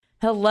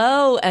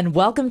Hello and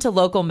welcome to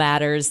Local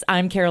Matters.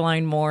 I'm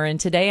Caroline Moore, and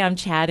today I'm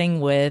chatting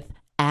with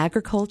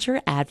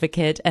agriculture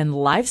advocate and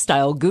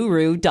lifestyle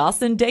guru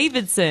Dawson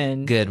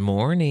Davidson. Good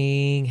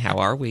morning. How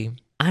are we?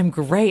 I'm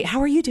great. How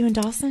are you doing,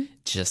 Dawson?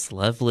 Just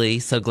lovely.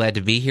 So glad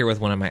to be here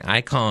with one of my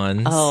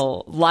icons.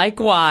 Oh,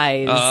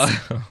 likewise.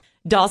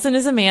 Dawson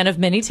is a man of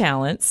many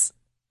talents.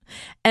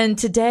 And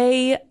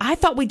today I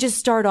thought we'd just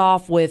start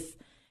off with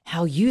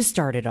how you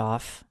started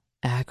off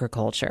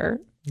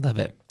agriculture. Love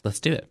it. Let's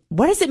do it.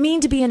 What does it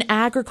mean to be an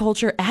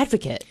agriculture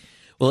advocate?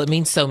 Well, it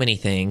means so many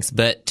things,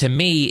 but to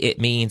me, it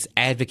means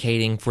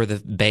advocating for the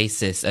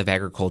basis of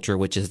agriculture,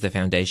 which is the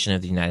foundation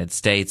of the United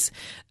States.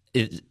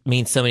 It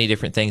means so many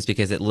different things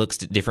because it looks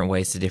different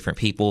ways to different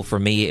people. For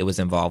me, it was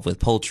involved with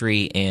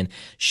poultry and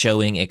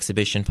showing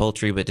exhibition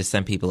poultry, but to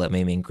some people, it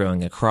may mean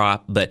growing a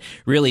crop. But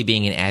really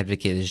being an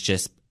advocate is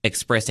just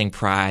expressing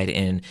pride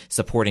and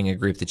supporting a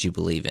group that you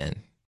believe in.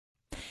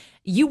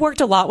 You worked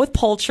a lot with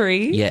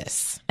poultry.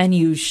 Yes. And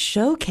you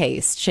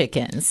showcased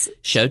chickens.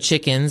 Showed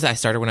chickens. I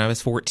started when I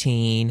was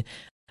 14.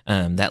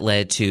 That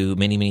led to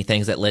many, many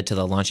things that led to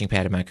the launching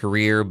pad of my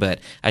career.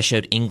 But I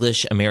showed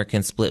English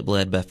American split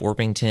blood Buff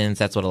Orpingtons.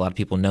 That's what a lot of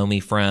people know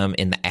me from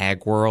in the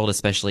ag world,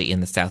 especially in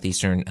the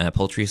southeastern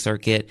poultry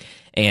circuit.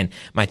 And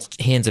my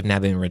hens have now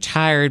been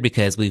retired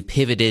because we've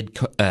pivoted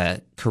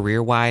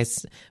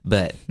career-wise,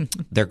 but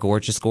they're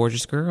gorgeous,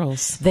 gorgeous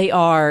girls. They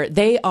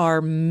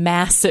are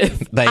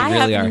massive. They really I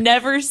have are.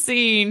 never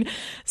seen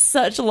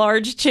such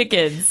large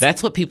chickens.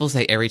 That's what people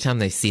say every time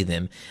they see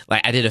them.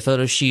 Like, I did a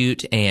photo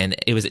shoot, and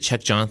it was at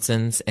Chuck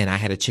Johnson's, and I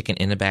had a chicken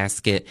in a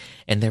basket,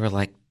 and they were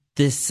like,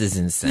 this is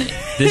insane.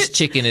 This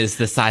chicken is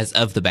the size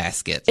of the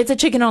basket. It's a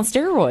chicken on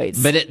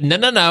steroids. But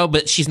no.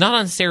 But she's not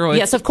on steroids.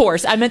 Yes, of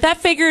course. I meant that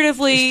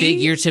figuratively.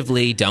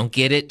 Figuratively, don't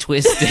get it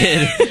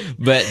twisted.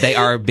 But they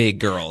are big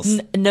girls.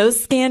 No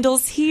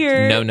scandals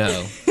here.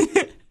 No.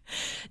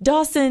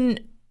 Dawson,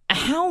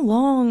 how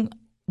long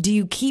do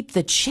you keep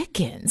the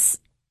chickens?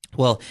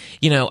 Well,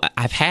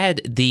 I've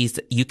had these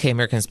UK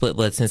American split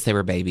blood since they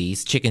were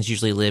babies. Chickens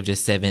usually live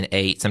just 7,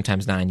 8,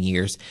 sometimes 9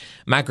 years.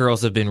 My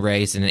girls have been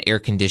raised in an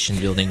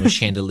air-conditioned building with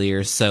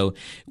chandeliers, so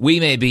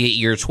we may be at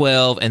year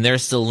 12 and they're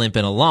still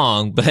limping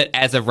along, but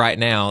as of right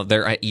now,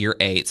 they're at year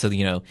 8. So,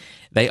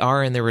 they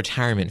are in their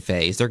retirement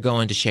phase. They're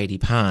going to Shady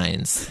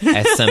Pines,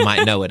 as some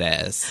might know it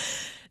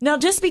as. Now,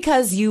 just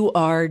because you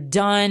are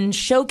done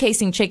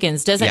showcasing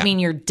chickens doesn't mean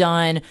you're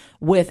done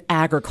with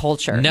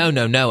agriculture. No.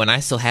 And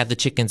I still have the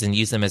chickens and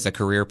use them as a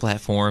career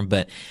platform,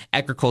 but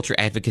agriculture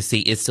advocacy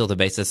is still the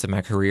basis of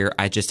my career.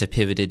 I just have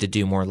pivoted to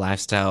do more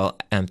lifestyle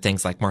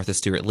things like Martha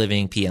Stewart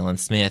Living, P. Ellen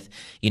Smith,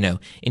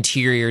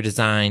 interior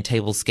design,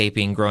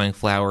 tablescaping, growing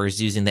flowers,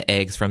 using the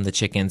eggs from the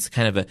chickens,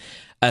 kind of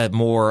a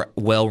more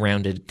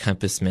well-rounded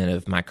encompassment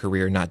of my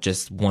career, not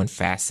just one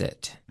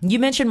facet. You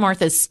mentioned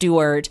Martha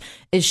Stewart.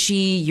 Is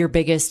she your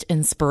biggest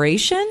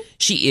inspiration?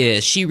 She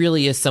is. She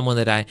really is someone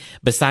that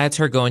besides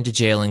her going to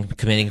jail and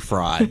committing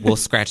fraud, we'll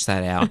scratch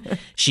that out.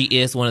 She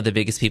is one of the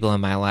biggest people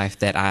in my life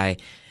that I,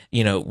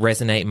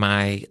 resonate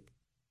my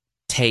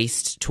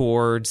taste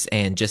towards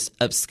and just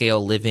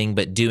upscale living,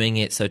 but doing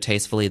it so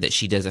tastefully that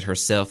she does it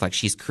herself. Like,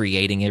 she's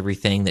creating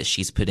everything that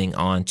she's putting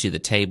onto the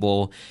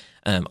table.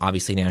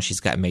 Obviously now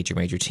she's got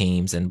major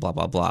teams and blah,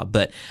 blah, blah.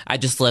 But I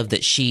just love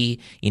that she,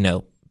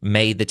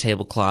 made the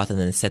tablecloth and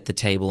then set the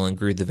table and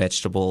grew the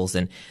vegetables.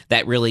 And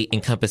that really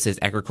encompasses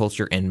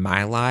agriculture in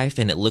my life.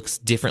 And it looks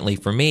differently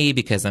for me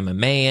because I'm a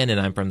man and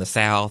I'm from the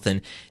South. And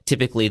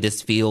typically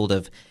this field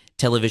of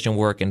television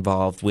work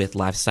involved with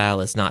lifestyle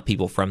is not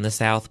people from the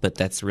South, but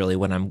that's really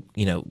what I'm,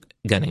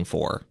 gunning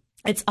for.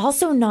 It's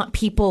also not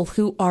people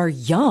who are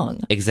young.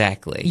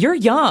 Exactly. You're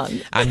young.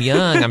 I'm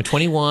young. I'm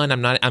 21.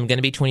 I'm going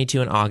to be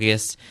 22 in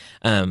August.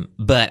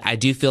 But I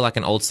do feel like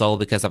an old soul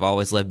because I've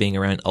always loved being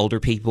around older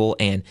people.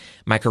 And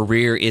my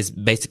career is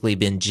basically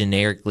been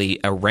generically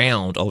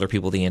around older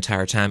people the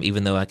entire time.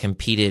 Even though I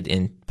competed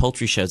in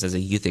poultry shows as a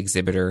youth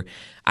exhibitor,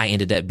 I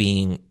ended up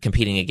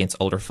competing against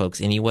older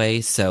folks anyway.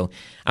 So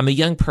I'm a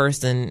young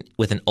person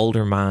with an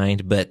older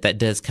mind, but that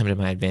does come to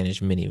my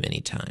advantage many,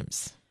 many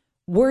times.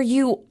 Were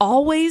you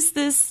always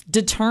this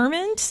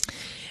determined?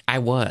 I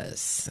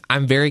was.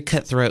 I'm very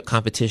cutthroat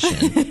competition.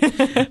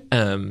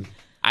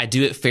 I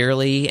do it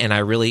fairly, and I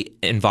really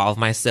involve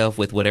myself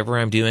with whatever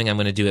I'm doing. I'm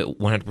going to do it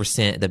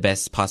 100% the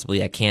best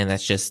possibly I can.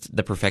 That's just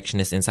the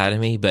perfectionist inside of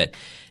me. But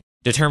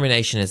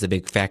determination is a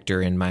big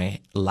factor in my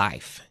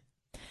life.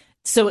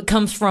 So it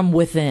comes from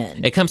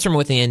within. It comes from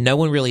within. No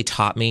one really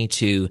taught me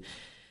to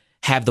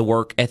have the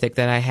work ethic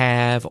that I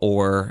have,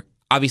 or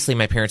obviously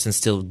my parents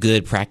instilled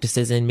good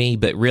practices in me,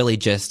 but really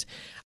just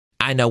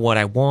I know what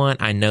I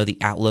want. I know the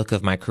outlook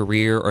of my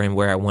career or in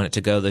where I want it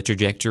to go, the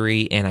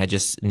trajectory, and I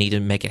just need to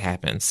make it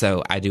happen.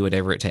 So I do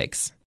whatever it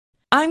takes.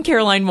 I'm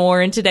Caroline Moore,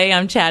 and today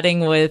I'm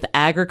chatting with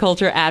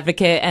agriculture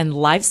advocate and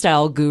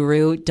lifestyle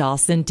guru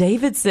Dawson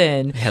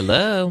Davidson.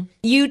 Hello.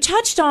 You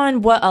touched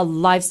on what a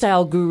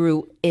lifestyle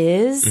guru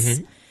is.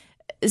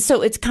 Mm-hmm.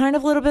 So it's kind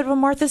of a little bit of a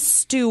Martha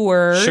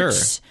Stewart. Sure.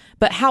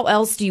 But how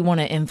else do you want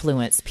to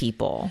influence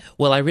people?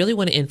 Well, I really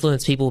want to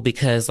influence people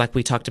because, like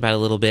we talked about a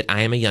little bit,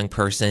 I am a young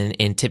person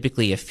in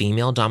typically a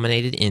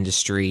female-dominated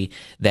industry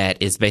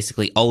that is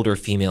basically older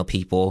female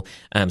people.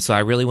 So I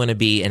really want to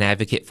be an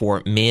advocate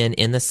for men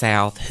in the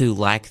South who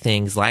like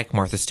things like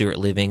Martha Stewart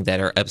living that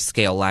are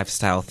upscale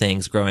lifestyle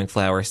things, growing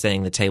flowers,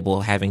 setting the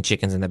table, having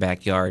chickens in the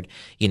backyard,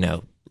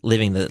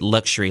 living the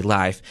luxury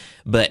life.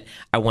 But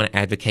I want to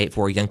advocate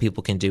for young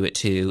people can do it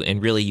too.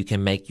 And really, you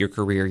can make your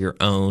career your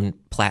own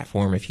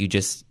platform if you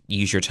just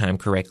use your time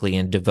correctly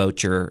and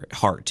devote your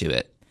heart to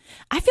it.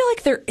 I feel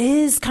like there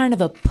is kind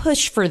of a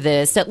push for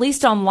this, at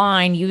least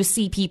online. You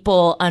see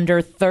people under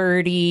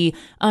 30,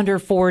 under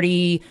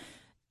 40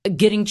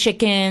 getting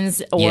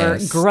chickens or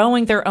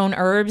growing their own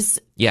herbs.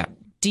 Yeah.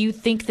 Do you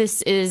think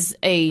this is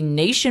a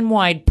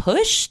nationwide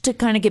push to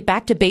kind of get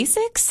back to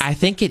basics? I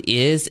think it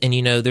is. And,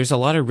 there's a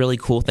lot of really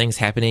cool things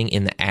happening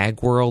in the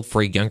ag world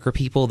for younger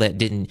people that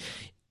didn't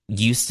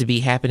used to be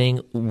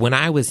happening. When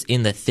I was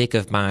in the thick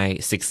of my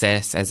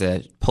success as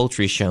a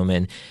poultry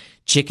showman,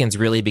 chickens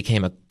really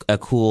became a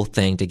cool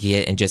thing to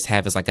get and just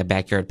have as like a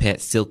backyard pet,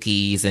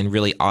 silkies and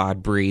really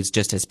odd breeds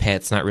just as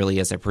pets, not really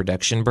as a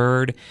production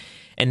bird.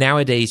 And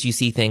nowadays you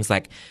see things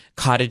like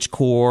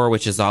cottagecore,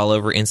 which is all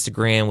over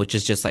Instagram, which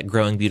is just like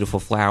growing beautiful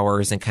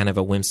flowers in kind of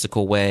a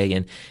whimsical way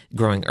and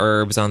growing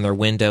herbs on their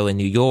window in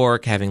New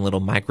York, having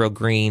little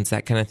microgreens,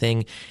 that kind of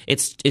thing.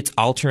 It's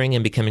altering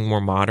and becoming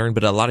more modern,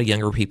 but a lot of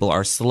younger people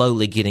are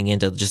slowly getting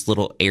into just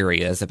little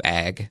areas of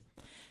ag.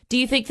 Do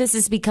you think this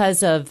is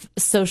because of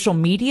social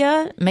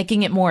media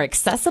making it more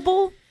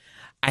accessible?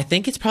 I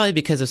think it's probably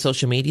because of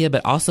social media,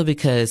 but also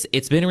because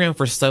it's been around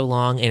for so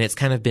long and it's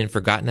kind of been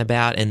forgotten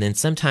about. And then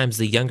sometimes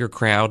the younger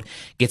crowd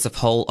gets a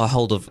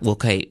hold of,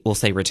 we'll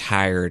say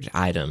retired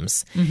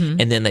items. Mm-hmm.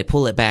 And then they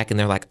pull it back and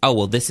they're like, oh,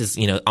 well, this is,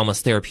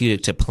 almost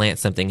therapeutic to plant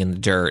something in the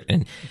dirt.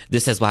 And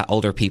this is why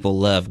older people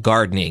love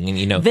gardening.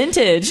 And,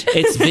 vintage.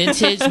 It's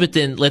vintage, but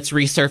then let's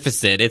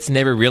resurface it. It's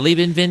never really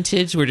been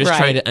vintage. We're just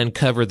trying to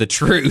uncover the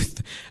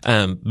truth.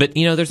 But,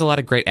 there's a lot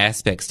of great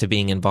aspects to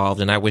being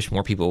involved, and I wish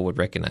more people would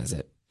recognize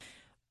it.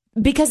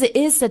 Because it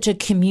is such a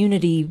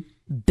community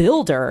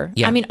builder.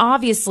 Yeah. I mean,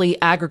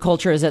 obviously,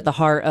 agriculture is at the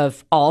heart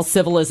of all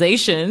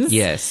civilizations.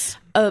 Yes.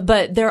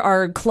 But there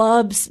are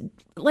clubs,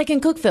 like in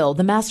Cookeville,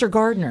 the Master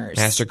Gardeners.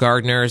 Master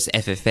Gardeners,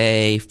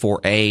 FFA,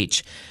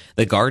 4-H,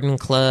 the Garden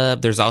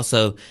Club. There's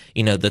also,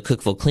 the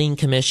Cookeville Clean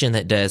Commission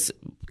that does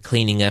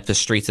cleaning up the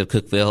streets of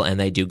Cookeville, and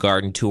they do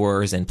garden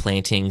tours and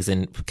plantings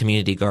and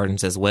community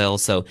gardens as well.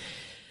 So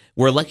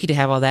we're lucky to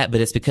have all that,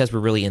 but it's because we're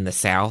really in the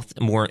South,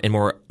 more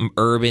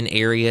urban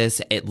areas.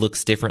 It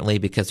looks differently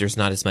because there's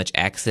not as much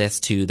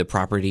access to the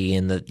property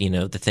and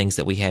the things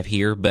that we have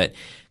here. But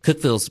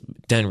Cookeville's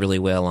done really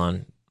well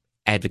on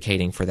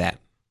advocating for that.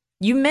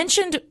 You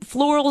mentioned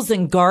florals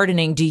and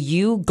gardening. Do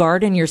you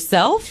garden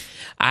yourself?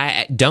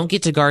 I don't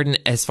get to garden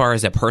as far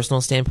as a personal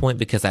standpoint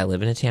because I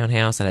live in a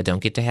townhouse and I don't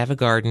get to have a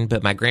garden,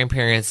 but my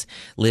grandparents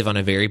live on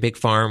a very big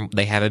farm.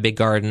 They have a big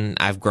garden.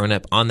 I've grown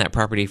up on that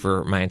property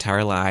for my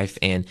entire life,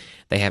 and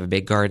they have a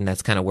big garden.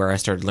 That's kind of where I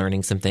started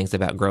learning some things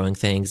about growing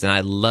things. And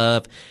I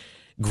love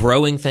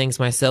growing things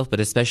myself, but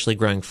especially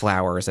growing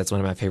flowers. That's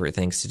one of my favorite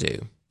things to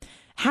do.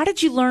 How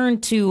did you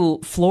learn to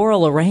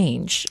floral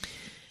arrange?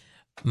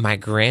 My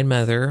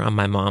grandmother on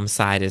my mom's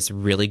side is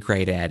really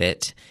great at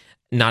it.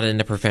 Not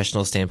in a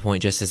professional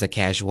standpoint, just as a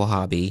casual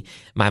hobby.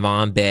 My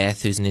mom,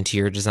 Beth, who's an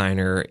interior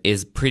designer,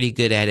 is pretty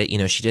good at it.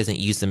 She doesn't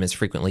use them as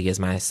frequently as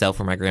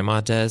myself or my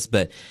grandma does,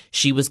 but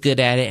she was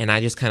good at it. And I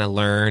just kind of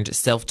learned,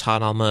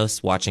 self-taught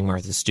almost, watching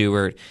Martha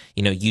Stewart,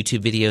 YouTube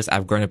videos.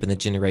 I've grown up in the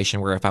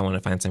generation where if I want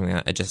to find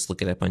something, I just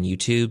look it up on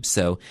YouTube.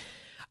 So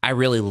I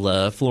really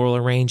love floral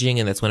arranging,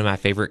 and that's one of my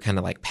favorite kind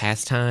of like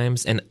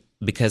pastimes. And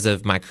because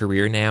of my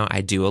career now,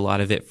 I do a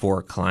lot of it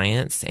for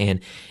clients,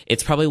 and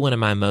it's probably one of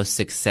my most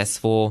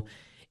successful,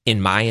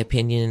 in my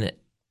opinion,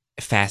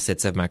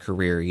 facets of my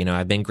career.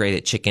 I've been great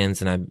at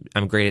chickens and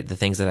I'm great at the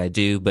things that I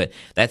do, but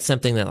that's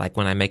something that like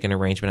when I make an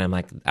arrangement, I'm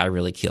like, I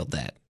really killed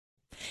that.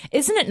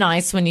 Isn't it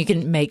nice when you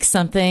can make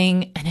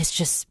something and it's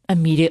just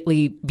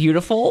immediately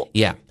beautiful?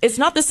 Yeah. It's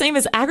not the same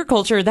as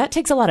agriculture. That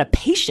takes a lot of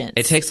patience.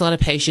 It takes a lot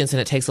of patience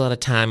and it takes a lot of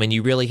time, and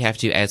you really have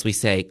to, as we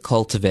say,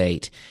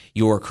 cultivate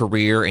your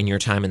career and your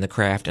time in the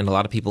craft. And a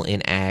lot of people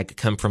in ag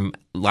come from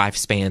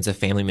lifespans of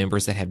family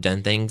members that have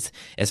done things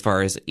as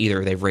far as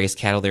either they've raised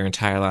cattle their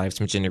entire lives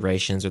from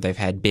generations or they've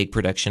had big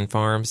production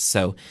farms.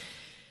 So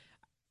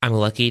I'm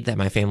lucky that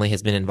my family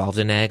has been involved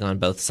in ag on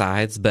both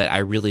sides, but I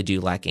really do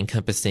like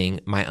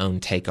encompassing my own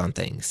take on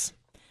things.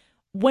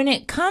 When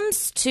it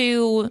comes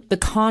to the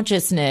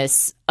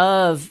consciousness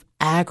of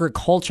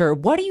agriculture,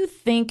 what do you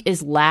think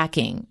is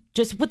lacking?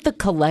 Just with the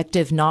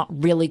collective not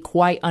really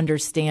quite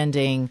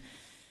understanding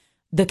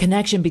the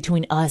connection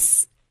between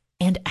us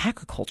and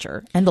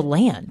agriculture and the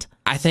land.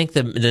 I think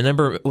the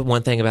number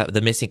one thing about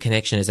the missing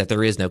connection is that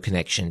there is no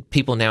connection.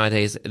 People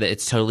nowadays,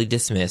 it's totally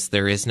dismissed.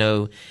 There is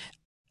no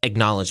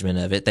acknowledgement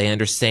of it. They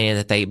understand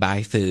that they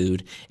buy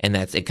food and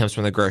that it comes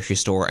from the grocery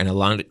store, and a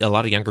lot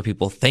of younger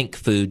people think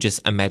food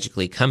just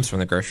magically comes from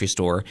the grocery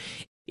store.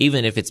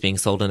 even if it's being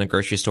sold in a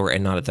grocery store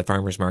and not at the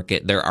farmer's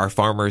market, there are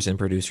farmers and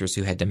producers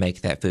who had to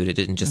make that food. It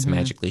didn't just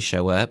magically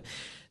show up.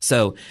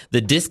 So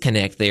the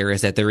disconnect there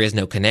is that there is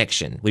no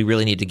connection. We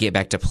really need to get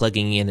back to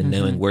plugging in and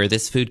knowing where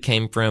this food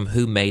came from,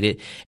 who made it.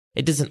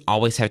 It doesn't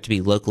always have to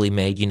be locally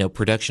made. You know,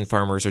 production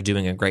farmers are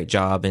doing a great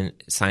job, and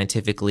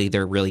scientifically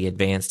they're really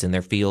advanced in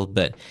their field.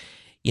 But,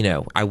 you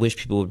know, I wish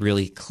people would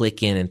really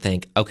click in and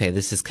think, okay,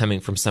 this is coming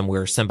from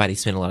somewhere somebody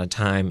spent a lot of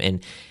time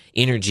and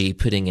energy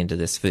putting into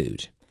this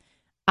food.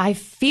 I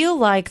feel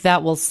like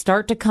that will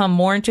start to come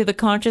more into the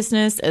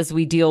consciousness as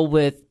we deal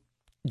with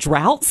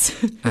droughts.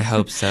 I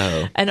hope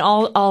so. And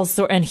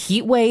and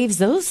heat waves.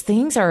 Those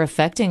things are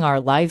affecting our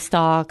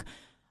livestock,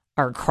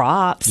 our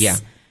crops. Yeah.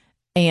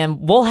 And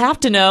we'll have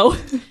to know.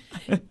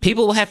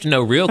 People will have to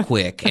know real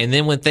quick. And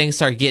then when things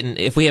start getting,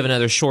 if we have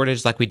another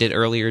shortage like we did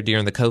earlier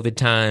during the COVID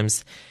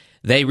times,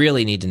 they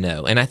really need to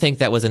know. And I think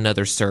that was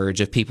another surge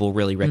of people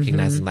really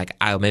recognizing like,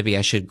 oh, maybe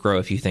I should grow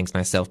a few things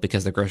myself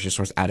because the grocery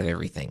store's out of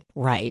everything.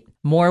 Right.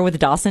 More with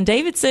Dawson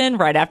Davidson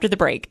right after the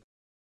break.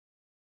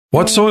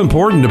 What's so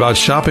important about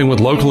shopping with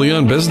locally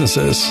owned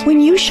businesses?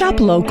 When you shop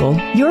local,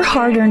 your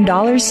hard-earned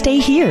dollars stay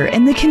here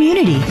in the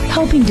community,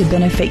 helping to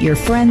benefit your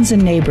friends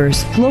and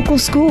neighbors, local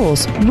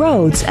schools,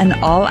 roads, and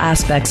all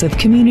aspects of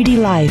community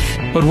life.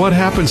 But what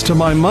happens to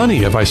my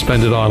money if I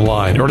spend it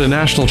online or at a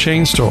national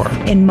chain store?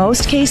 In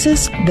most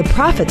cases, the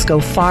profits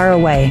go far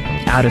away,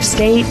 out of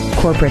state,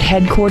 corporate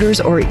headquarters,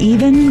 or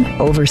even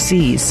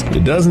overseas.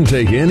 It doesn't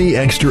take any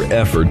extra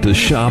effort to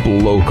shop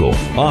local.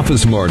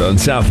 Office Mart on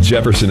South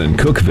Jefferson and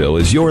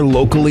Cookeville is your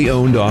locally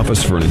owned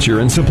office furniture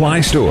and supply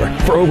store.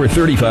 For over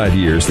 35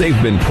 years, they've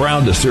been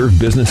proud to serve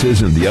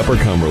businesses in the Upper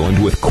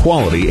Cumberland with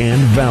quality and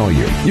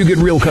value. You get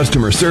real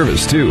customer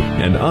service, too.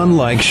 And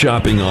unlike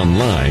shopping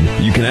online,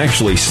 you can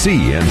actually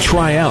see and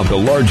try out the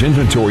large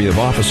inventory of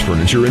office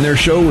furniture in their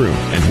showroom.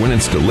 And when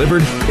it's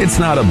delivered, it's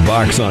not a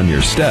box on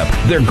your step.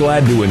 They're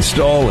glad to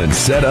install and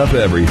set up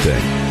everything.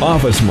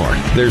 Office Mart.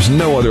 There's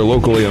no other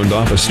locally owned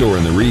office store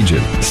in the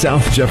region.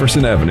 South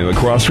Jefferson Avenue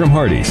across from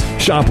Hardee's.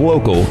 Shop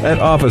local at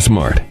Office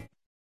Mart.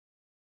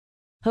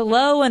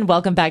 Hello and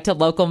welcome back to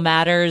Local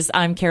Matters.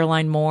 I'm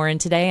Caroline Moore, and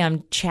today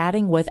I'm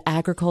chatting with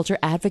agriculture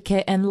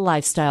advocate and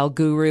lifestyle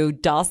guru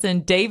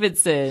Dawson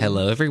Davidson.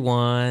 Hello,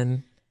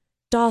 everyone.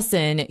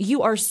 Dawson,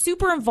 you are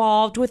super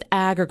involved with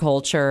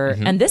agriculture,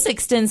 and this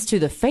extends to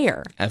the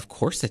fair. Of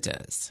course it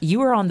does.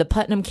 You are on the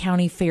Putnam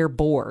County Fair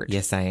Board.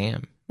 Yes, I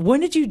am.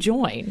 When did you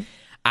join?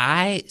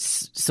 I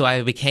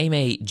became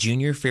a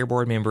junior fair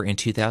board member in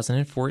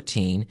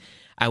 2014.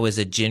 I was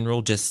a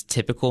general, just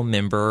typical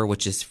member,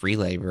 which is free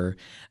labor,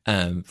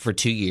 for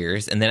 2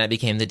 years. And then I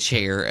became the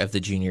chair of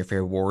the Junior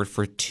Fair Board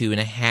for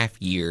 2.5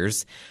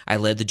 years. I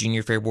led the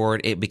Junior Fair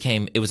Board.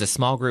 It was a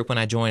small group when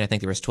I joined. I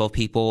think there was 12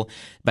 people.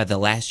 By the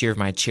last year of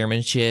my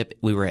chairmanship,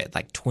 we were at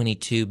like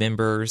 22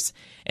 members.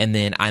 And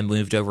then I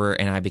moved over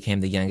and I became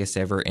the youngest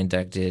ever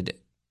inducted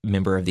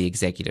member of the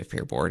Executive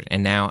Fair Board.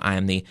 And now I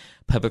am the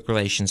Public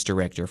Relations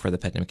Director for the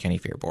Putnam County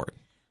Fair Board.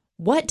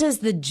 What does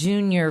the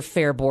Junior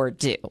Fair Board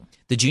do?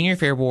 The Junior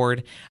Fair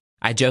Board,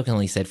 I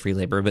jokingly said free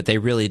labor, but they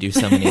really do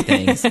so many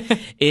things.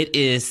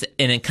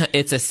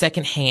 It's a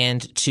second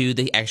hand to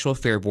the actual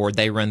fair board.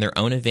 They run their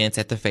own events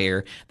at the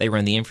fair. They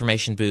run the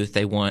information booth.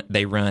 They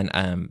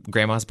run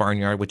Grandma's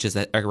Barnyard, which is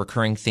a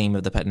recurring theme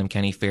of the Putnam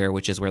County Fair,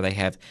 which is where they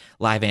have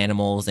live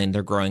animals and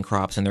they're growing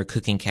crops and they're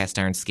cooking cast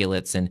iron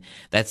skillets. And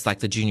that's like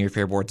the Junior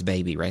Fair Board's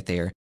baby right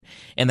there.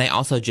 And they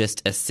also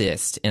just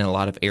assist in a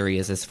lot of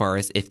areas as far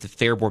as if the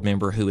fair board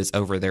member who is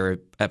over there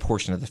a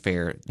portion of the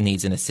fair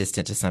needs an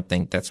assistant to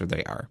something, that's where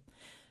they are.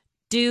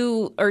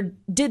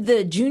 Did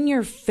the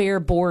Junior Fair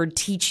Board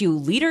teach you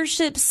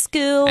leadership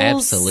skills?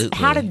 Absolutely.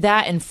 How did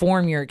that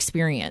inform your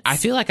experience? I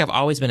feel like I've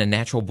always been a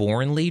natural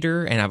born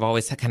leader, and I've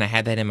always kind of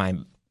had that in my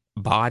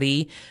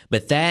body.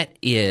 But that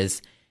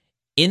is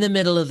in the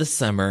middle of the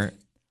summer,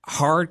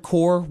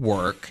 hardcore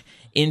work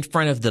in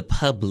front of the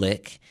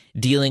public,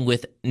 dealing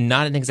with,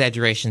 not an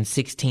exaggeration,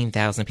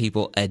 16,000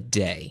 people a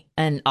day.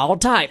 And all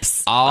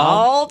types.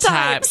 All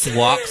types.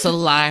 Walks of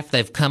life.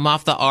 They've come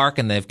off the ark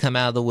and they've come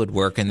out of the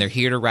woodwork and they're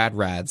here to ride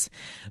rides.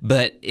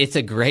 But it's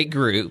a great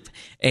group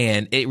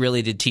and it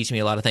really did teach me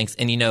a lot of things.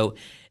 And, you know,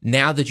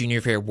 now the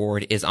Junior Fair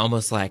Board is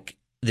almost like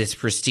this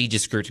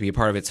prestigious group to be a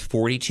part of. It's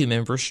 42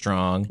 members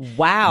strong.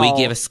 Wow.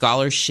 We give a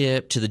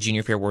scholarship to the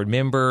Junior Fair Board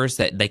members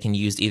that they can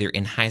use either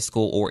in high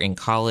school or in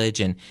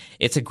college. And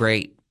it's a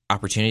great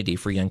opportunity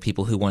for young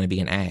people who want to be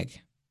in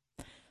ag.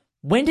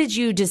 When did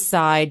you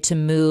decide to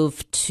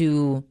move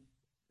to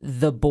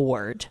the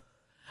board?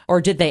 Or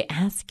did they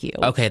ask you?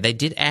 Okay, they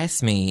did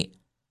ask me.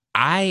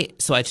 I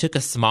took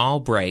a small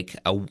break,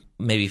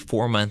 maybe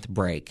 4-month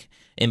break,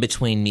 in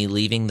between me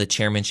leaving the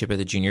chairmanship of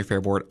the Junior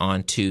Fair Board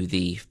onto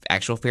the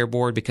actual fair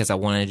board because I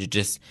wanted to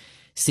just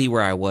see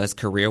where I was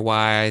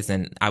career-wise,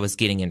 and I was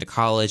getting into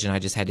college, and I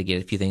just had to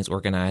get a few things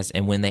organized.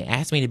 And when they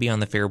asked me to be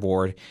on the fair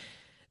board,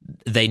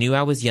 they knew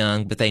I was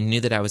young, but they knew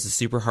that I was a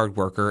super hard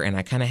worker, and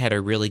I kind of had a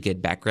really good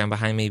background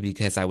behind me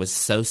because I was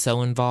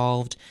so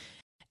involved.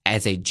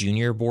 as a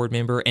junior board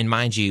member. And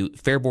mind you,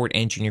 Fair Board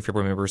and Junior Fair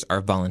Board members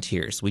are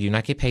volunteers. We do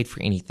not get paid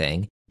for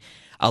anything.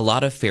 A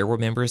lot of Fair Board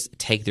members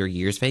take their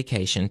year's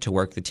vacation to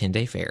work the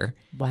 10-day fair.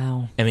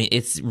 Wow. I mean,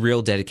 it's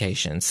real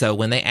dedication. So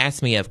when they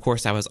asked me, of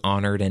course, I was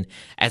honored. And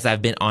as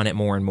I've been on it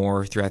more and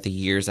more throughout the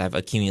years, I've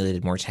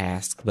accumulated more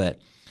tasks.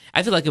 But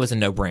I feel like it was a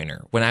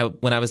no-brainer. When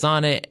I was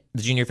on it,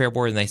 the Junior Fair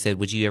Board, and they said,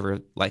 would you ever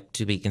like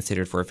to be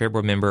considered for a Fair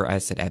Board member? I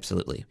said,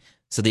 absolutely.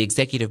 So the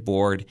executive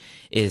board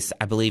is,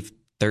 I believe,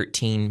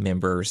 13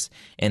 members,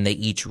 and they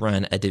each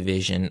run a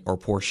division or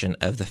portion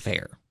of the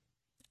fair.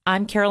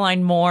 I'm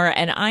Caroline Moore,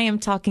 and I am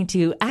talking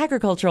to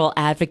agricultural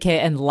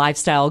advocate and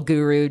lifestyle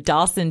guru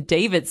Dawson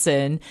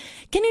Davidson.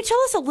 Can you tell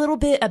us a little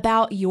bit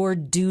about your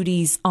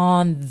duties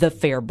on the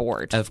Fair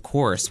Board? Of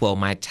course. Well,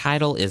 my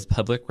title is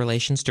Public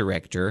Relations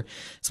Director,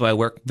 so I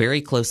work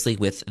very closely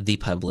with the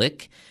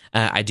public.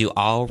 I do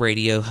all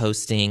radio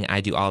hosting.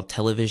 I do all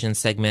television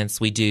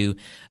segments. We do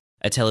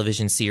a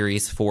television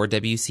series for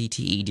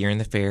WCTE during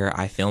the fair.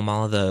 I film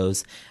all of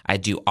those. I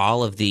do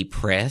all of the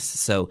press,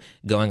 so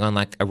going on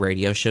like a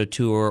radio show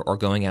tour or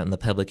going out in the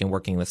public and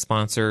working with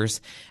sponsors.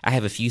 I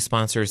have a few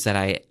sponsors that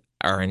I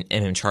am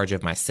in charge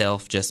of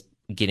myself, just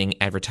getting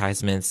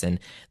advertisements and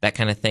that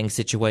kind of thing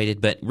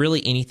situated. But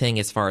really anything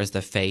as far as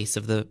the face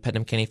of the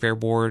Putnam County Fair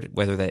Board,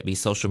 whether that be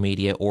social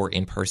media or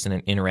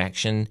in-person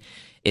interaction,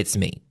 it's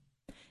me.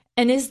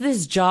 And is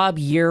this job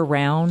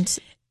year-round?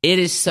 It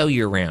is so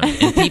year-round,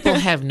 and people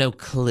have no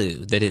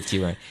clue that it's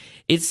year-round.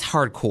 It's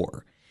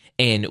hardcore,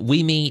 and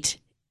we meet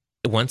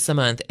once a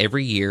month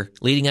every year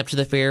leading up to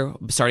the fair.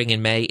 Starting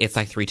in May, it's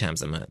like 3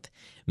 times a month.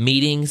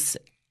 Meetings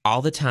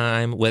all the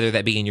time, whether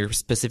that be in your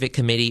specific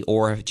committee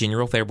or a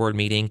general Fair Board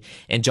meeting.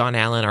 And John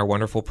Allen, our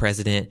wonderful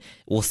president,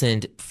 will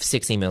send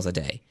 6 emails a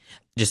day,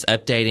 just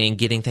updating,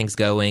 getting things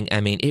going.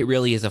 I mean, it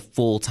really is a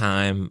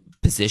full-time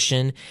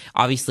position.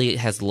 Obviously, it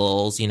has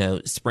lulls.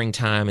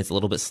 Springtime is a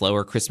little bit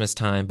slower, Christmas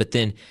time. But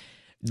then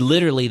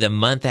literally the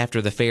month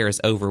after the fair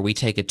is over, we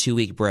take a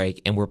 2-week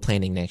break and we're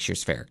planning next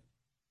year's fair.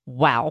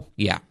 Wow.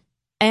 Yeah.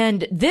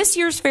 And this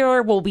year's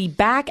fair will be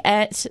back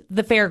at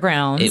the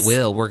fairgrounds. It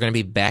will. We're going to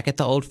be back at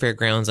the old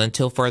fairgrounds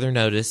until further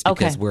notice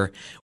because we're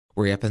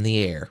up in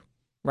the air.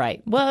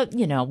 Right. Well,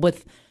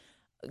 with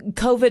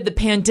COVID, the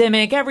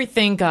pandemic,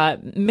 everything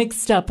got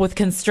mixed up with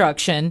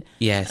construction.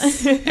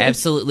 Yes,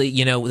 absolutely.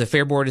 The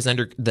Fair Board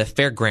the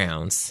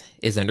fairgrounds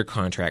is under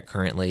contract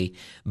currently,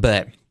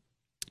 but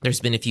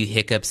there's been a few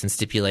hiccups and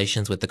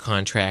stipulations with the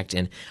contract.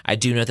 And I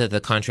do know that the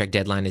contract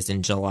deadline is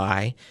in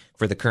July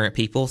for the current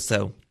people.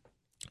 So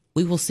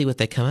we will see what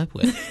they come up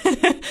with.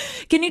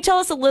 Can you tell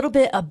us a little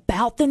bit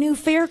about the new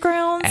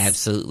fairgrounds?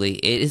 Absolutely.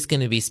 It is going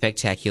to be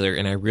spectacular,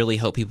 and I really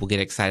hope people get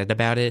excited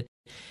about it.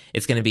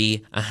 It's going to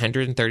be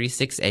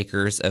 136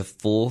 acres of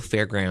full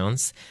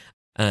fairgrounds.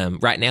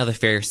 Right now, the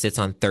fair sits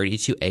on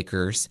 32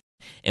 acres,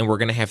 and we're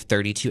going to have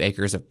 32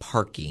 acres of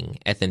parking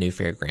at the new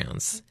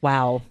fairgrounds.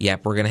 Wow.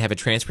 Yep, we're going to have a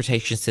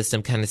transportation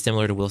system kind of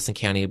similar to Wilson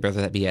County,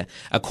 whether that be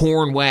a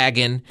corn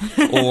wagon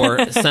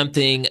or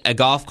something, a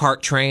golf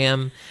cart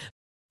tram.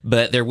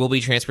 But there will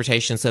be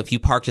transportation, so if you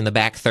parked in the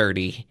back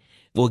 30,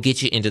 we'll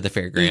get you into the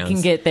fairgrounds. You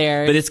can get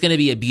there. But it's going to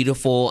be a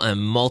beautiful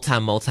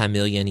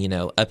multi-million,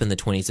 up in the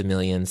 20s of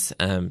millions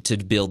to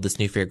build this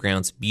new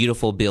fairgrounds.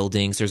 Beautiful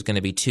buildings. There's going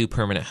to be 2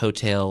 permanent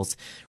hotels,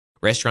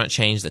 restaurant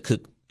chains that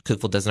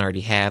Cookeville doesn't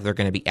already have. They're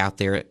going to be out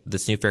there.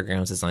 This new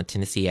fairgrounds is on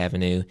Tennessee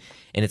Avenue,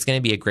 and it's going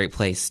to be a great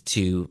place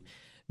to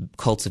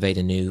cultivate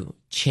a new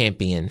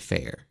champion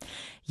fair.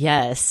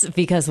 Yes,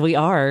 because we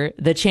are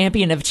the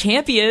champion of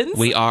champions.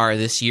 We are.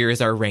 This year is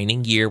our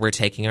reigning year. We're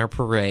taking our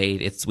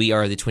parade. We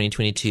are the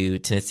 2022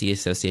 Tennessee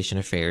Association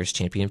of Fairs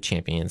Champion of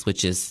Champions,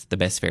 which is the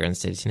best fair in the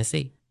state of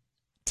Tennessee.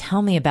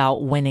 Tell me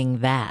about winning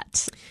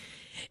that.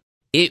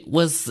 It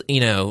was,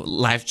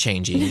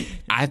 life-changing.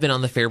 I've been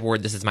on the Fair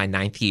Board. This is my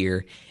 9th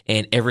year,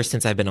 and ever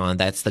since I've been on,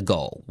 that's the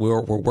goal.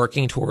 We're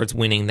working towards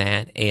winning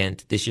that,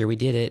 and this year we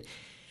did it.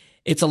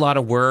 It's a lot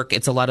of work.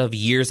 It's a lot of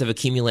years of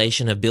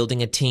accumulation of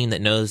building a team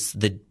that knows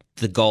the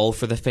goal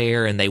for the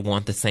fair, and they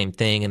want the same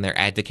thing, and they're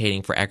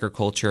advocating for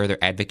agriculture.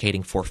 They're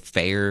advocating for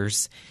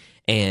fairs,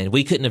 and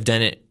we couldn't have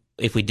done it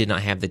if we did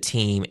not have the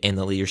team and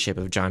the leadership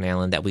of John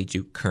Allen that we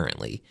do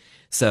currently.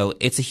 So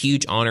it's a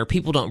huge honor.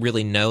 People don't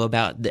really know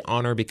about the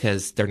honor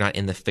because they're not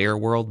in the fair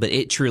world, but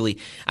it truly,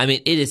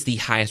 it is the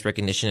highest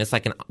recognition. It's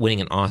like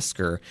winning an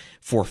Oscar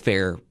for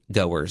fair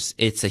goers.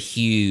 It's a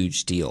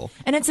huge deal.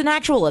 And it's an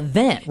actual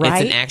event,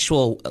 right? It's an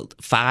actual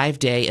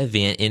 5-day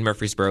event in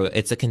Murfreesboro.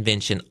 It's a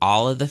convention.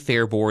 All of the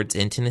fair boards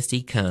in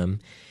Tennessee come,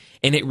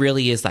 and it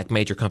really is like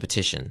major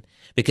competition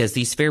because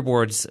these fair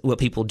boards, what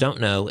people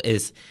don't know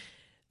is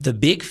the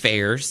big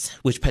fairs,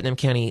 which Putnam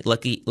County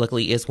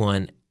luckily is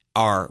one,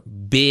 are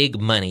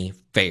big money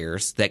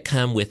fairs that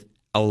come with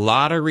a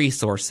lot of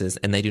resources,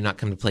 and they do not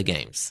come to play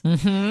games.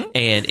 Mm-hmm.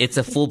 And it's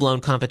a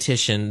full-blown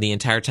competition the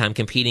entire time,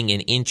 competing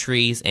in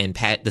entries, and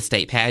the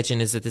state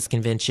pageant is at this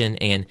convention,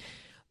 and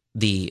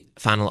the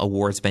final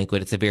awards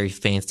banquet. It's a very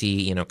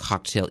fancy,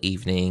 cocktail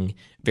evening,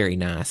 very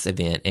nice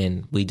event,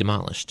 and we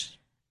demolished.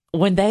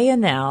 When they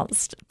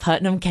announced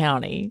Putnam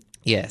County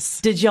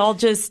Yes. Did y'all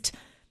just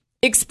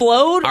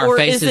explode? Our or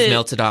faces is it...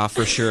 melted off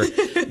for sure.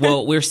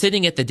 Well, we're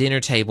sitting at the dinner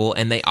table,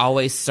 and they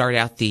always start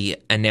out the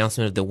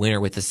announcement of the winner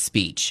with a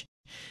speech.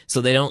 So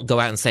they don't go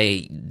out and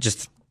say,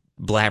 just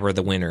blabber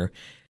the winner.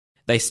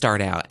 They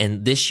start out.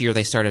 And this year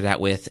they started out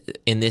with,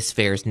 in this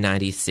fair's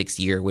 96th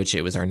year, which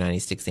it was our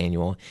 96th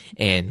annual.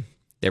 And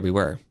there we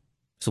were.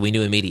 So we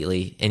knew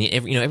immediately. And,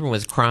 everyone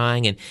was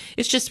crying. And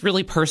it's just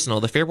really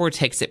personal. The Fair Board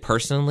takes it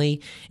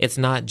personally. It's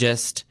not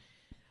just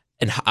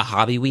a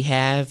hobby we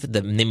have.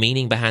 The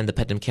meaning behind the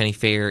Putnam County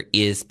Fair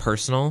is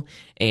personal.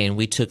 And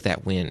we took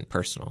that win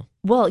personal.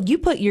 Well, you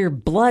put your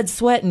blood,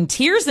 sweat, and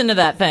tears into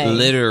that thing.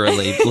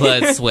 Literally,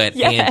 blood, sweat,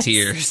 Yes. and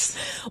tears.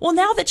 Well,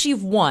 now that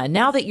you've won,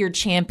 now that you're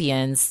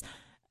champions,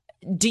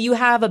 do you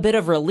have a bit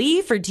of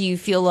relief, or do you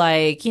feel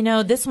like,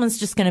 this one's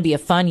just going to be a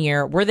fun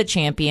year? We're the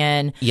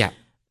champion. Yeah.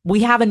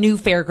 We have a new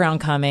fairground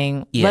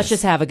coming. Yes. Let's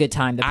just have a good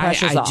time. The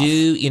pressure's off.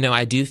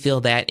 I do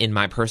feel that in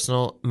my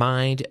personal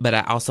mind, but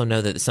I also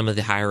know that some of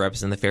the higher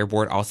ups in the Fair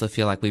Board also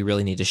feel like we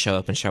really need to show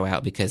up and show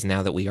out, because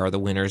now that we are the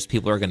winners,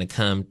 people are going to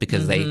come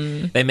because they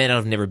may not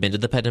have never been to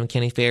the Putnam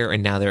County Fair,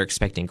 and now they're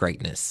expecting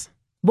greatness.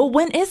 Well,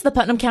 when is the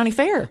Putnam County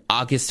Fair?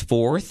 August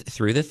 4th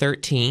through the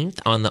 13th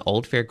on the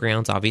old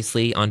fairgrounds,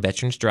 obviously on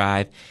Veterans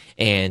Drive,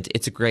 and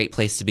it's a great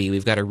place to be.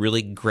 We've got a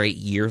really great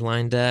year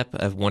lined up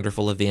of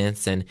wonderful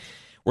events, and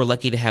we're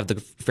lucky to have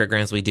the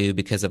fairgrounds we do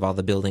because of all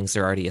the buildings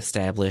are already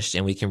established,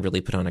 and we can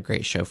really put on a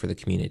great show for the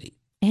community.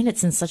 And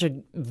it's in such a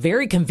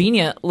very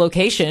convenient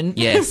location.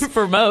 Yes.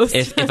 For most.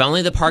 If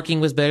only the parking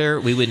was better,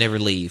 we would never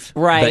leave.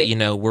 Right.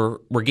 But,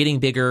 we're getting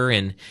bigger,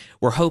 and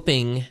we're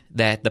hoping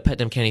that the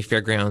Putnam County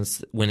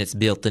Fairgrounds, when it's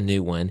built, the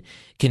new one,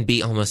 can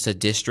be almost a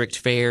district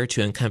fair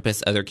to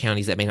encompass other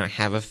counties that may not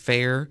have a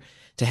fair,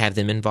 to have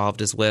them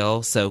involved as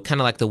well. So kind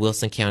of like the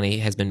Wilson County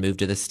has been moved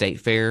to the state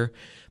fair,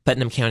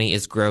 Putnam County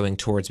is growing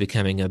towards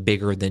becoming a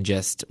bigger than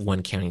just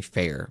one county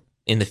fair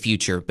in the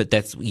future, but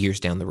that's years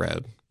down the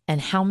road.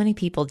 And how many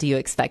people do you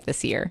expect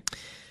this year?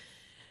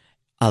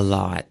 A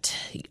lot.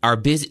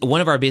 One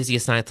of our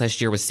busiest nights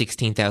last year was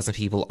 16,000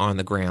 people on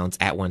the grounds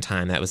at one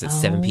time. That was at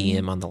 7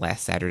 p.m. on the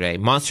last Saturday.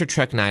 Monster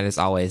Truck Night is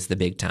always the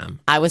big time.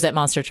 I was at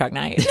Monster Truck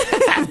Night.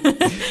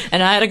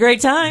 And I had a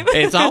great time.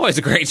 It's always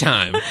a great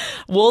time.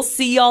 We'll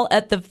see y'all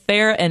at the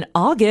fair in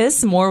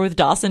August. More with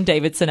Dawson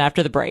Davidson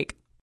after the break.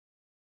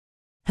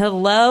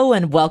 Hello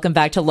and welcome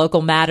back to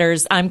Local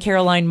Matters. I'm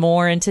Caroline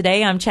Moore, and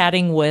today I'm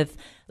chatting with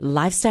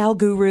lifestyle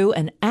guru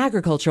and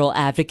agricultural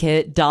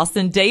advocate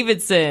Dawson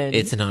Davidson.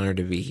 It's an honor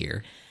to be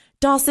here.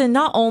 Dawson,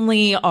 not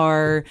only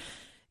are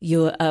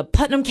you a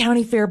Putnam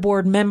County Fair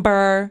Board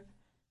member,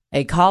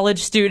 a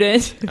college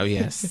student, oh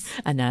yes,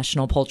 a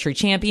national poultry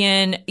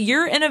champion,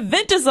 you're an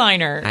event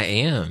designer. I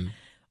am.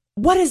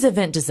 What is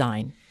event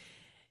design?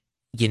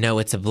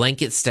 It's a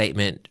blanket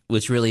statement,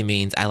 which really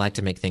means I like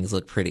to make things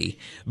look pretty.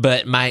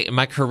 But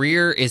my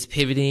career is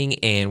pivoting,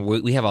 and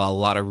we have a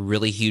lot of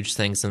really huge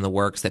things in the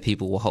works that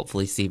people will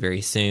hopefully see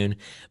very soon.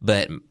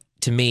 But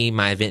to me,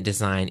 my event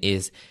design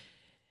is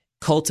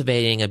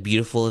cultivating a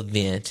beautiful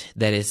event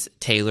that is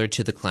tailored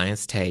to the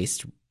client's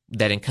taste,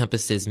 that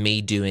encompasses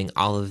me doing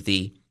all of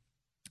the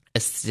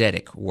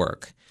aesthetic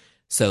work.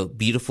 So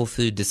beautiful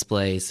food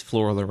displays,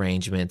 floral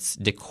arrangements,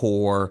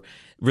 decor.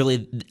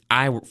 Really,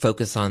 I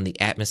focus on the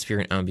atmosphere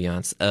and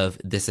ambiance of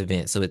this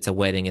event. So it's a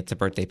wedding, it's a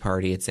birthday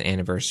party, it's an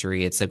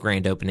anniversary, it's a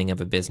grand opening of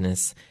a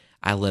business.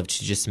 I love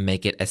to just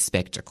make it a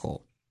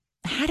spectacle.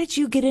 How did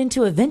you get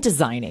into event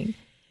designing?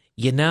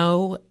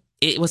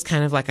 It was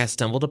kind of like I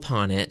stumbled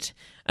upon it.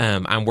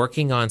 I'm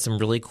working on some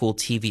really cool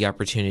TV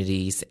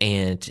opportunities,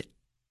 and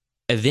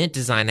event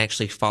design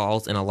actually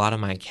falls in a lot of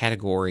my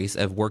categories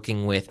of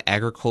working with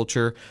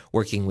agriculture,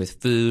 working with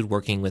food,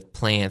 working with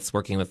plants,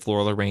 working with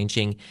floral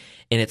arranging,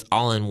 and it's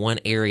all in one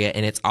area,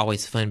 and it's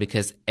always fun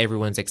because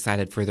everyone's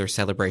excited for their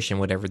celebration,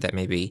 whatever that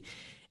may be.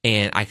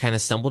 And I kind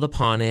of stumbled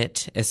upon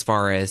it as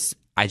far as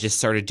I just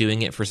started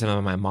doing it for some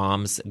of my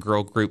mom's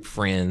girl group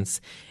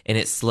friends, and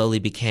it slowly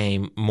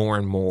became more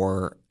and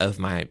more of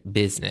my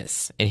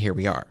business, and here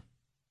we are.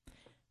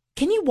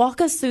 Can you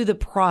walk us through the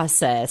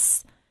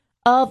process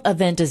of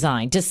event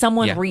design? Does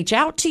someone reach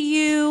out to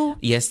you?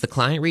 Yes, the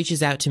client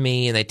reaches out to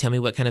me and they tell me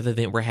what kind of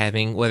event we're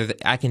having, whether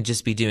I can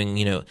just be doing,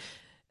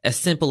 a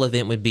simple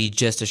event would be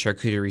just a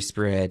charcuterie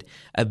spread.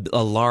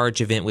 A large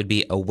event would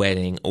be a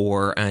wedding,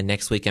 or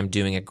next week I'm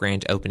doing a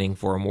grand opening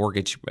for a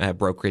mortgage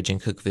brokerage in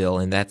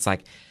Cookeville, and that's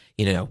like,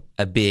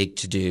 a big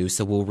to do.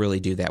 So we'll really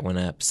do that one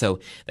up.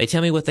 So they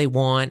tell me what they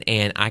want,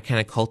 and I kind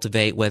of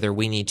cultivate whether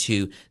we need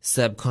to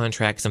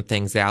subcontract some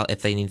things out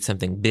if they need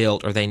something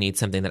built or they need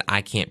something that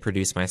I can't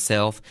produce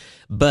myself.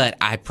 But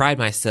I pride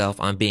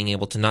myself on being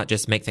able to not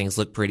just make things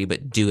look pretty,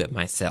 but do it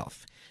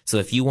myself. So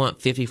if you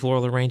want 50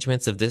 floral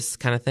arrangements of this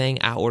kind of thing,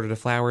 I order the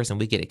flowers and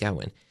we get it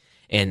going.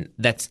 And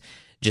that's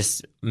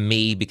just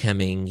me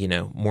becoming,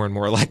 more and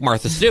more like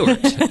Martha Stewart.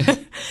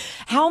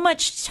 How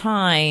much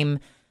time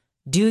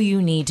do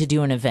you need to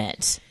do an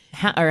event?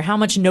 How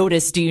much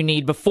notice do you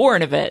need before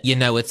an event?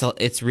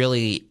 It's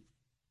really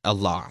a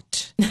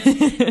lot.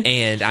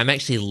 And I'm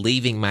actually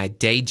leaving my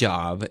day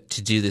job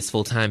to do this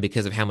full time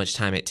because of how much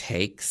time it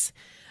takes.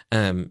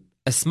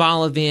 A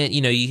small event,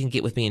 you can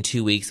get with me in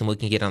 2 weeks and we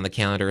can get on the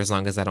calendar. As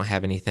long as I don't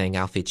have anything,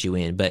 I'll fit you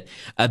in. But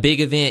a big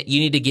event, you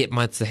need to get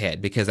months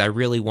ahead, because I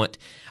want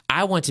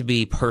to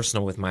be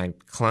personal with my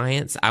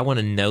clients. I want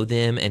to know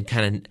them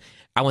and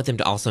I want them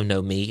to also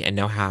know me and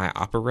know how I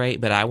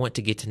operate, but I want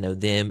to get to know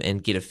them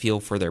and get a feel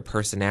for their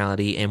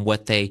personality and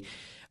what they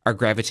are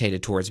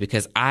gravitated towards,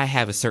 because I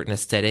have a certain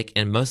aesthetic,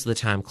 and most of the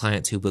time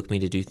clients who book me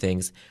to do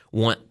things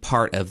want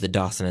part of the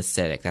Dawson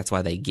aesthetic. That's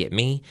why they get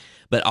me.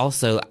 But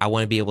also I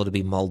want to be able to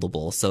be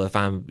moldable. So if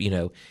I'm,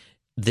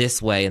 this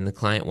way and the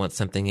client wants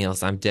something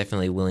else, I'm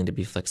definitely willing to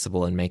be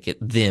flexible and make it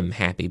them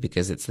happy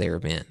because it's their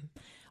event.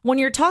 When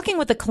you're talking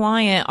with a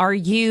client, are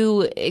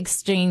you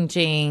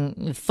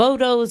exchanging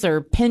photos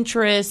or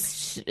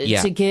Pinterest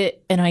to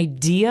get an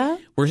idea?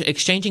 We're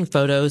exchanging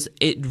photos.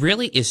 It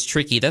really is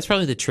tricky. That's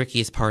probably the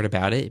trickiest part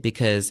about it,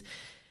 because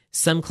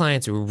some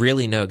clients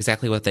really know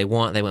exactly what they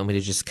want. They want me to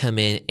just come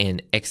in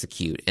and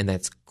execute, and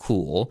that's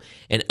cool.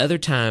 And other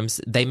times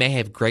they may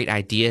have great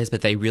ideas,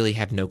 but they really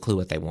have no clue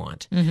what they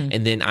want. Mm-hmm.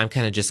 And then I'm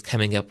kind of just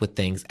coming up with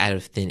things out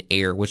of thin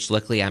air, which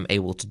luckily I'm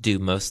able to do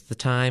most of the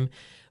time.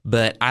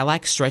 But I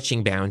like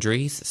stretching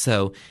boundaries.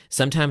 So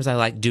sometimes I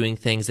like doing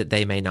things that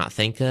they may not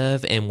think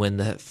of. And when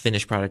the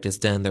finished product is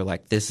done, they're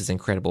like, this is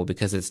incredible,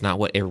 because it's not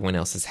what everyone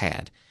else has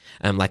had.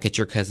 Like at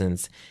your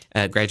cousin's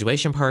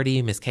graduation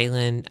party, Miss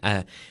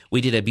Kaylin,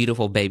 we did a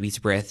beautiful baby's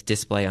breath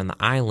display on the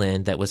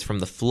island that was from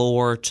the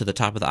floor to the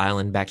top of the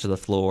island, back to the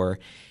floor.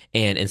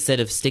 And instead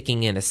of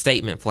sticking in a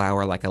statement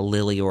flower like a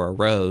lily or a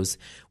rose,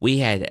 we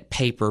had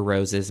paper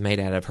roses made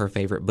out of her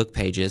favorite book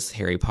pages,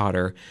 Harry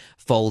Potter,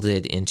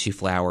 folded into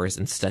flowers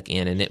and stuck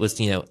in. And it was,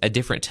 a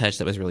different touch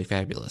that was really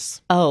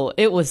fabulous. Oh,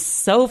 it was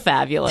so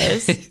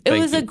fabulous. It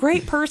was a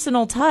great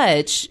personal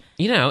touch.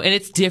 And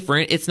it's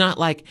different. It's not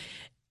like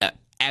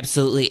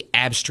absolutely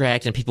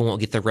abstract and people won't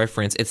get the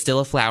reference. It's still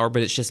a flower,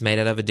 but it's just made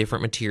out of a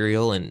different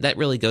material, and that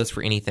really goes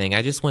for anything.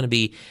 I just want to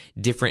be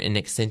different and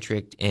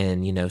eccentric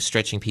and,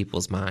 stretching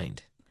people's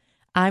mind.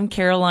 I'm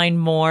Caroline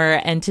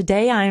Moore, and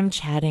today I'm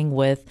chatting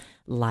with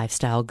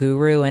lifestyle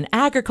guru and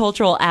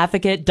agricultural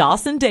advocate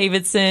Dawson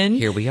Davidson.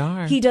 Here we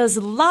are. He does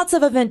lots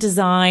of event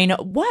design.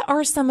 What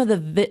are some of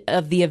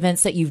the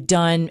events that you've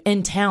done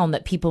in town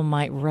that people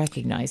might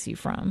recognize you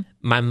from?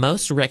 My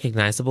most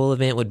recognizable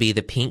event would be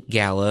the Pink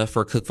Gala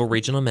for Cookeville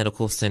Regional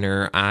Medical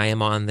Center. I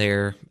am on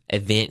their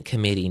event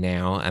committee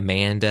now.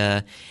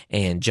 Amanda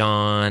and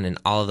John and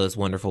all of those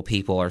wonderful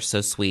people are so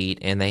sweet,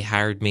 and they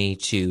hired me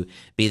to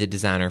be the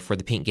designer for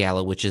the Pink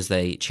Gala, which is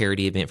a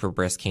charity event for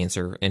breast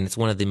cancer, and it's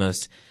one of the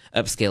most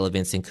upscale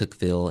events in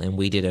Cookeville, and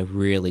we did a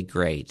really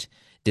great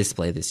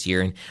display this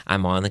year, and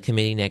I'm on the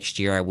committee next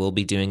year. I will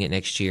be doing it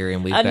next year,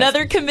 and we've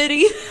another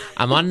committee.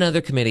 I'm on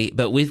another committee,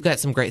 but we've got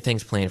some great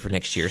things planned for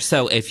next year.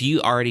 So if you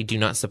already do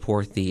not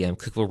support the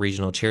Cookeville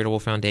Regional Charitable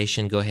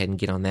Foundation, go ahead and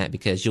get on that,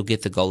 because you'll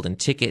get the golden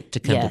ticket to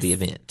come to the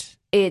event.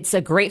 It's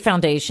a great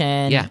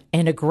foundation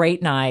and a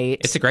great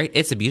night.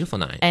 It's a beautiful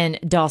night. And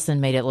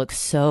Dawson made it look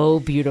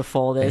so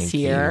beautiful this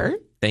year.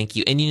 Thank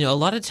you. And, a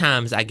lot of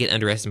times I get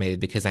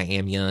underestimated because I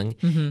am young,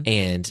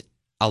 and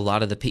a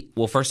lot of the people,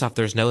 well, first off,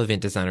 there's no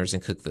event designers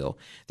in Cookeville.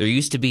 There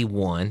used to be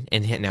one,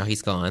 and now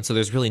he's gone. So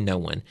there's really no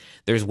one.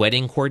 There's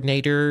wedding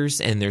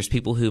coordinators, and there's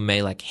people who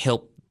may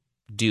help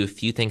do a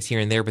few things here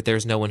and there, but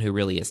there's no one who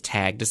really is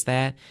tagged as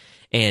that.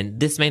 And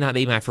this may not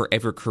be my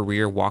forever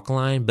career walk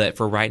line, but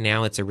for right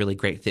now, it's a really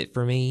great fit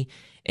for me.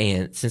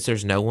 And since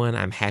there's no one,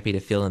 I'm happy to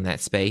fill in that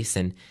space.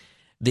 And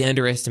the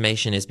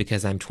underestimation is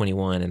because I'm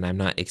 21 and I'm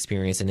not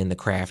experienced and in the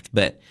craft,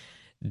 but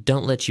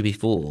don't let you be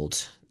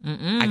fooled.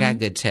 I got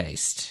good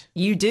taste.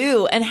 You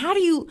do. And how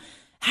do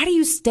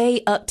you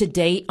stay up to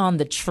date on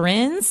the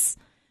trends,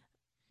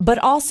 but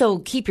also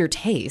keep your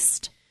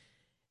taste?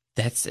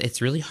 It's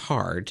really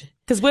hard.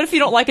 Because what if you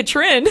don't like a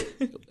trend?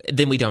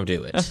 Then we don't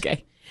do it.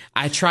 Okay.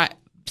 I try.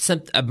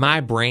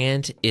 My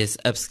brand is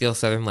Upscale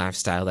Southern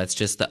Lifestyle. That's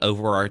just the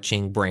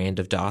overarching brand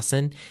of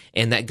Dawson.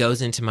 And that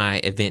goes into my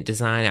event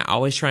design. I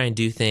always try and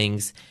do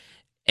things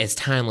as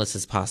timeless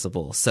as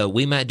possible. So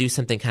we might do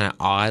something kind of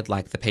odd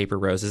like the paper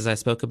roses I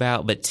spoke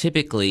about. But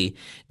typically,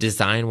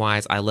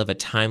 design-wise, I love a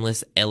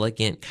timeless,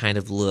 elegant kind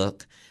of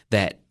look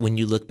that when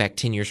you look back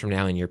 10 years from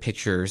now in your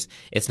pictures,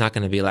 it's not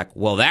going to be like,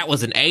 well, that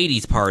was an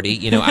 80s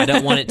party. I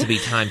don't want it to be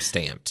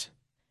time-stamped.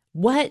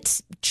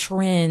 What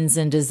trends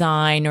in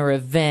design or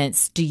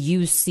events do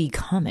you see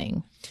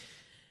coming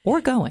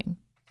or going?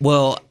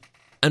 Well,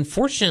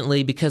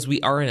 unfortunately, because we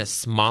are in a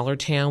smaller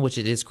town, which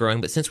it is growing,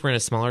 but since we're in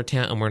a smaller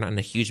town and we're not in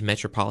a huge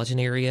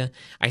metropolitan area,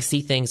 I see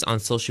things on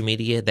social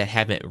media that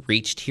haven't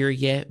reached here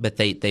yet, but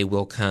they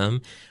will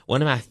come.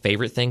 One of my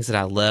favorite things that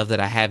I love that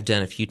I have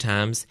done a few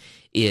times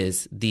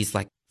is these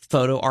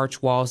photo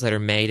arch walls that are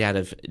made out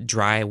of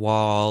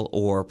drywall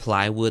or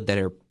plywood that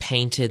are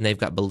painted, and they've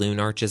got balloon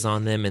arches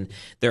on them, and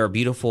they're a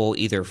beautiful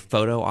either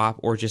photo op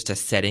or just a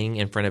setting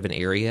in front of an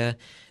area.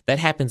 that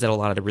happens at a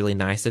lot of really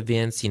nice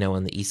events,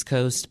 on the East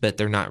Coast, but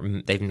they've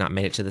not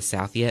made it to the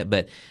South yet.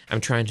 But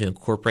I'm trying to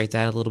incorporate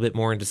that a little bit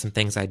more into some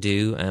things I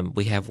do.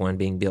 We have one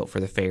being built for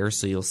the fair,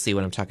 so you'll see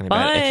what I'm talking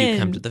about if you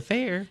come to the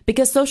fair.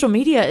 Because social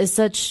media is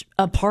such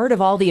a part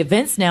of all the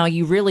events now,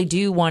 you really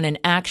do want an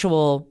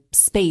actual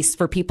space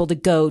for people to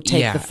go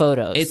take the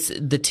photos. It's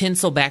the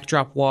tinsel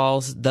backdrop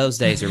walls. Those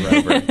days are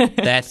over.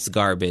 That's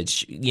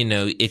garbage.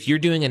 If you're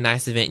doing a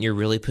nice event and you're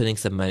really putting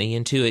some money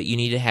into it, you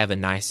need to have a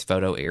nice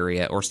photo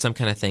area or some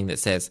kind of thing that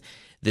says,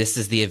 this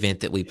is the event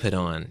that we put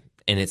on,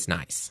 and it's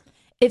nice.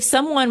 If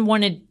someone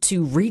wanted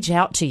to reach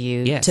out to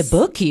you to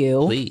book you,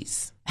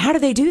 please. How do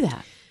they do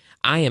that?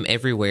 I am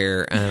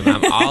everywhere.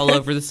 I'm all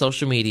over the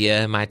social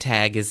media. My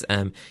tag is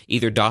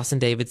either Dawson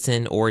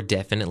Davidson or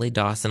Definitely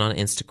Dawson on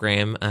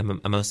Instagram.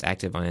 I'm most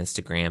active on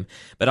Instagram.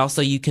 But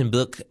also you can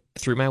book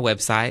through my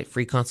website,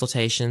 free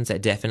consultations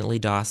at Definitely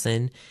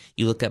Dawson.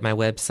 You look at my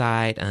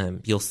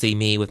website, you'll see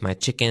me with my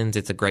chickens.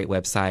 It's a great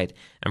website.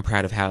 I'm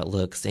proud of how it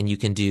looks. And you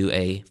can do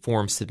a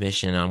form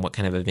submission on what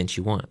kind of event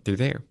you want through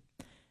there.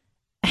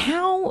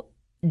 How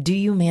do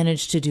you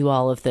manage to do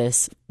all of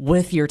this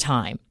with your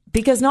time?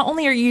 Because not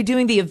only are you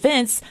doing the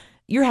events,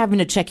 you're having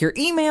to check your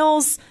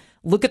emails,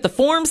 look at the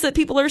forms that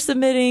people are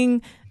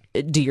submitting,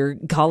 do your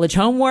college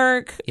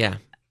homework. Yeah.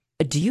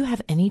 Do you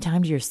have any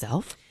time to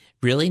yourself?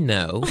 Really,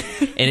 no.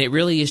 And it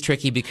really is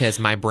tricky because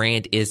my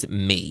brand is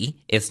me.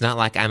 It's not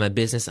like I'm a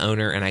business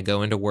owner and I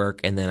go into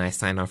work and then I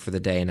sign off for the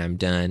day and I'm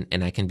done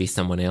and I can be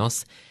someone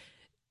else.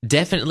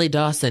 Definitely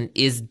Dawson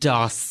is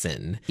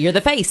Dawson. You're the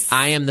face.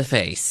 I am the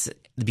face,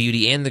 the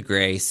beauty and the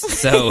grace.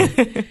 So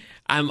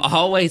I'm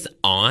always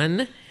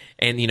on.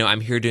 And, I'm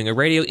here doing a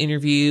radio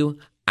interview.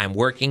 I'm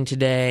working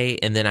today.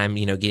 And then I'm,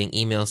 getting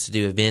emails to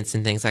do events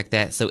and things like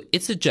that. So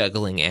it's a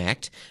juggling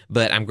act.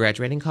 But I'm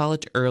graduating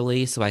college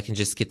early so I can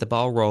just get the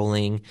ball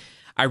rolling.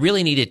 I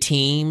really need a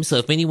team. So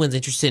if anyone's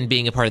interested in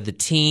being a part of the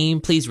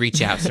team, please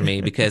reach out to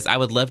me because I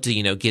would love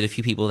to, get a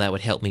few people that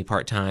would help me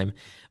part-time.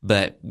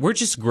 But we're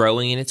just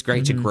growing, and it's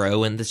great to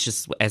grow. And it's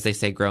just, as they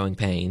say, growing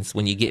pains.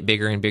 When you get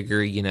bigger and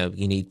bigger, you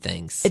need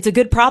things. It's a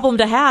good problem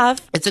to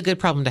have. It's a good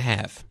problem to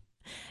have.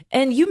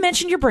 And you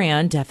mentioned your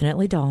brand,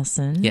 Definitely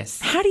Dawson. Yes.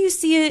 How do you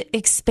see it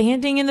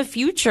expanding in the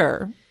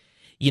future?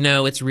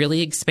 It's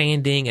really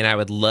expanding, and I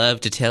would love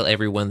to tell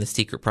everyone the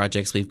secret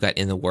projects we've got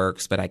in the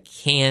works, but I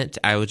can't.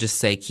 I would just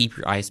say keep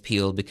your eyes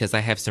peeled because I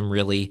have some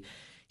really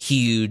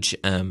huge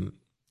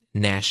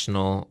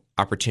national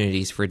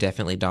opportunities for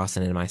Definitely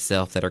Dawson and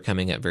myself that are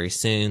coming up very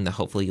soon that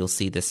hopefully you'll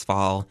see this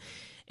fall.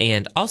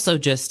 And also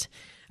just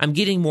I'm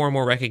getting more and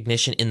more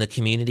recognition in the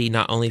community,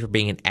 not only for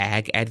being an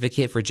ag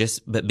advocate,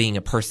 but being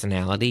a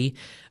personality.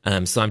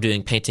 So I'm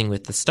doing Painting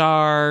with the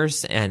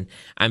Stars, and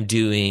I'm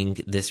doing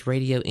this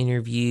radio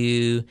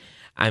interview.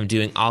 I'm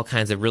doing all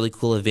kinds of really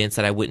cool events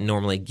that I wouldn't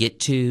normally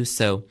get to.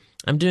 So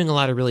I'm doing a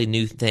lot of really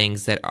new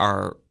things that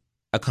are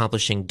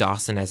accomplishing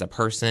Dawson as a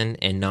person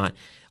and not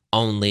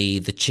only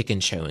the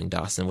chicken showing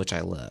Dawson, which I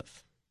love.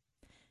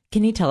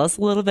 Can you tell us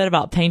a little bit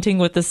about Painting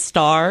with the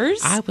Stars?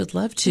 I would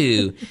love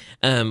to.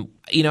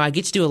 I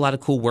get to do a lot of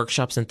cool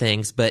workshops and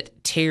things,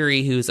 but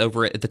Terry, who's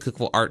over at the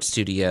Cookeville Art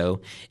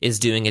Studio, is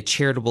doing a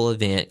charitable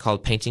event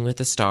called Painting with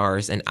the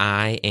Stars, and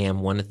I am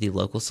one of the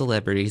local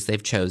celebrities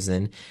they've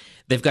chosen.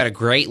 They've got a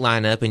great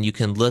lineup, and you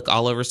can look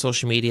all over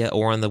social media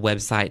or on the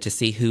website to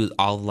see who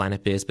all the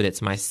lineup is, but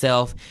it's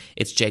myself,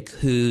 it's Jake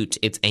Hoot,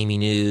 it's Amy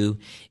New,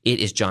 it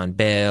is John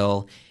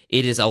Bell.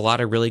 It is a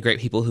lot of really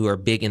great people who are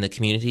big in the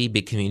community,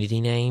 big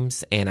community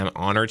names, and I'm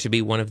honored to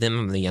be one of them.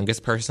 I'm the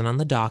youngest person on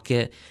the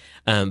docket.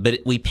 But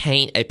we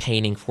paint a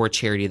painting for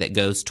charity that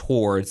goes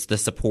towards the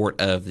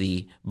support of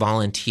the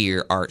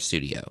volunteer art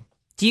studio.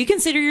 Do you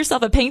consider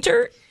yourself a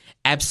painter?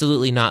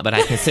 Absolutely not, but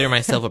I consider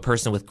myself a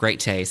person with great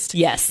taste.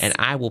 Yes. And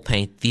I will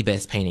paint the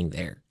best painting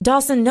there.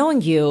 Dawson,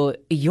 knowing you,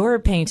 your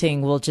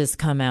painting will just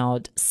come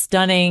out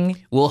stunning.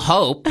 We'll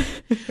hope.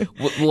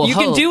 You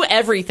can do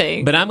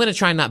everything. But I'm going to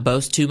try not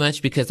boast too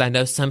much because I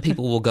know some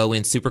people will go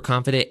in super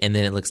confident and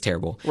then it looks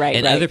terrible. Right.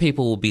 And other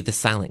people will be the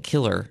silent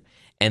killer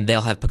and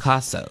they'll have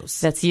Picassos.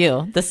 That's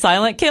you, the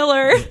silent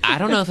killer. I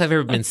don't know if I've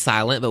ever been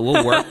silent, but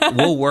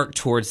we'll work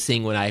towards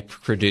seeing what I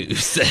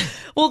produce.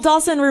 Well,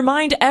 Dawson,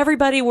 remind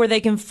everybody where they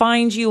can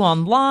find you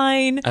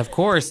online. Of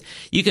course.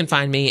 You can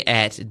find me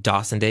at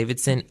Dawson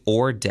Davidson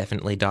or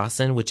Definitely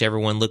Dawson, whichever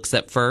one looks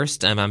up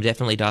first. I'm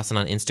Definitely Dawson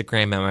on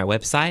Instagram and my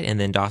website, and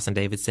then Dawson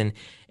Davidson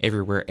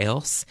everywhere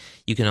else.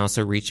 You can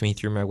also reach me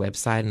through my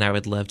website, and I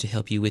would love to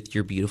help you with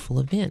your beautiful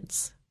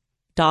events.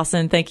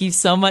 Dawson, thank you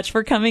so much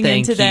for coming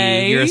in today.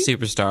 Thank you. You're a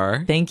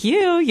superstar. Thank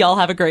you. Y'all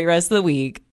have a great rest of the week.